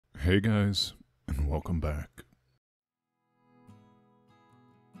Hey guys, and welcome back.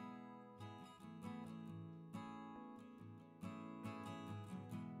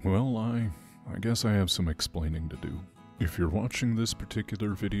 Well, I guess I have some explaining to do. If you're watching this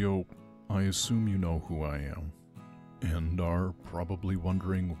particular video, I assume you know who I am, and are probably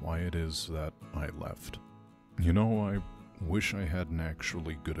wondering why it is that I left. You know, I wish I had an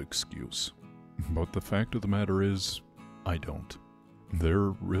actually good excuse, but the fact of the matter is, I don't. There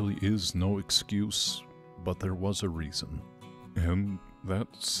really is no excuse, but there was a reason. And that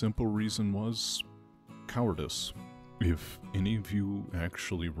simple reason was cowardice. If any of you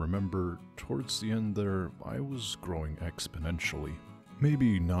actually remember, towards the end there, I was growing exponentially.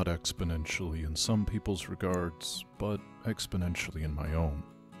 Maybe not exponentially in some people's regards, but exponentially in my own.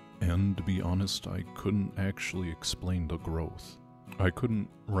 And to be honest, I couldn't actually explain the growth. I couldn't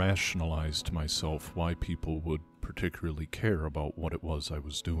rationalize to myself why people would particularly care about what it was I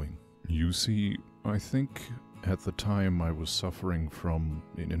was doing. You see, I think at the time I was suffering from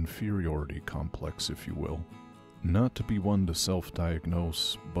an inferiority complex, if you will. Not to be one to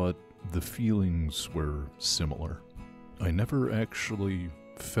self-diagnose, but the feelings were similar. I never actually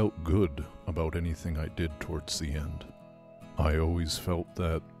felt good about anything I did towards the end. I always felt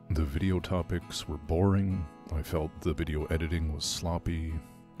that the video topics were boring. I felt the video editing was sloppy.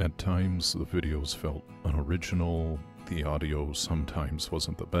 At times, the videos felt unoriginal. The audio sometimes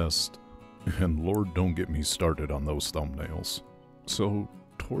wasn't the best. And Lord, don't get me started on those thumbnails. So,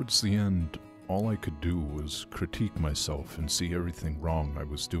 towards the end, all I could do was critique myself and see everything wrong I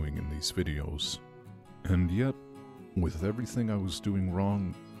was doing in these videos. And yet, with everything I was doing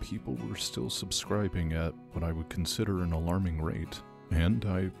wrong, people were still subscribing at what I would consider an alarming rate. And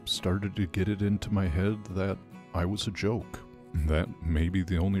I started to get it into my head that I was a joke. That maybe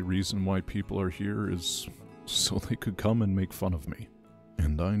the only reason why people are here is so they could come and make fun of me.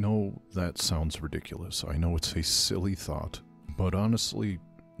 And I know that sounds ridiculous. I know it's a silly thought. But honestly,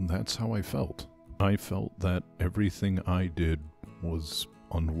 that's how I felt. I felt that everything I did was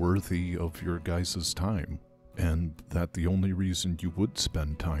unworthy of your guys' time. And that the only reason you would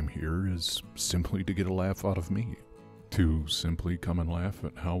spend time here is simply to get a laugh out of me. To simply come and laugh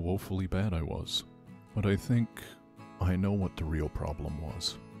at how woefully bad I was. But I think I know what the real problem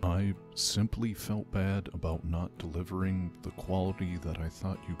was. I simply felt bad about not delivering the quality that I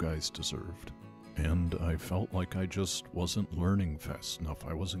thought you guys deserved. And I felt like I just wasn't learning fast enough.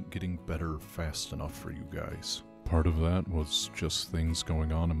 I wasn't getting better fast enough for you guys. Part of that was just things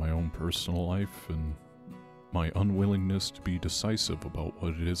going on in my own personal life and my unwillingness to be decisive about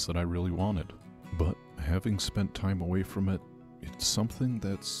what it is that I really wanted. But having spent time away from it, it's something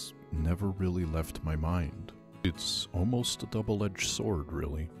that's never really left my mind. It's almost a double-edged sword,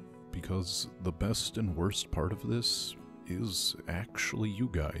 really, because the best and worst part of this is actually you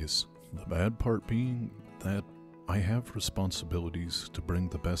guys. The bad part being that I have responsibilities to bring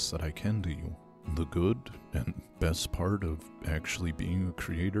the best that I can to you. The good and best part of actually being a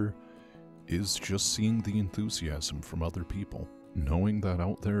creator is just seeing the enthusiasm from other people. Knowing that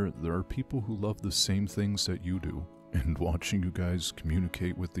out there are people who love the same things that you do, and watching you guys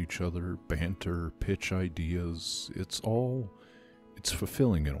communicate with each other, banter, pitch ideas, it's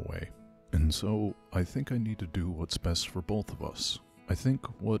fulfilling in a way. And so, I think I need to do what's best for both of us. I think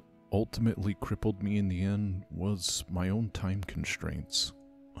what ultimately crippled me in the end was my own time constraints.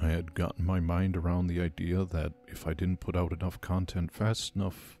 I had gotten my mind around the idea that if I didn't put out enough content fast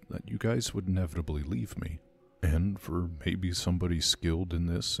enough, that you guys would inevitably leave me. And for maybe somebody skilled in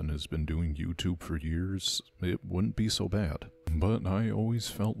this and has been doing YouTube for years, it wouldn't be so bad. But I always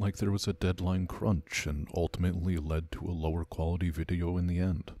felt like there was a deadline crunch and ultimately led to a lower quality video in the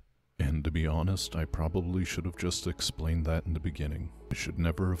end. And to be honest, I probably should have just explained that in the beginning. I should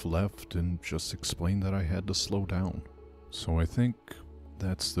never have left and just explained that I had to slow down. So I think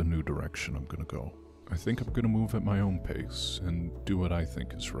that's the new direction I'm gonna go. I think I'm gonna move at my own pace and do what I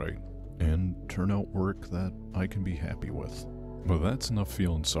think is right. And turn out work that I can be happy with. But that's enough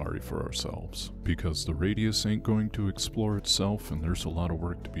feeling sorry for ourselves, because the radius ain't going to explore itself and there's a lot of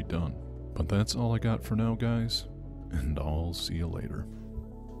work to be done. But that's all I got for now, guys, and I'll see you later.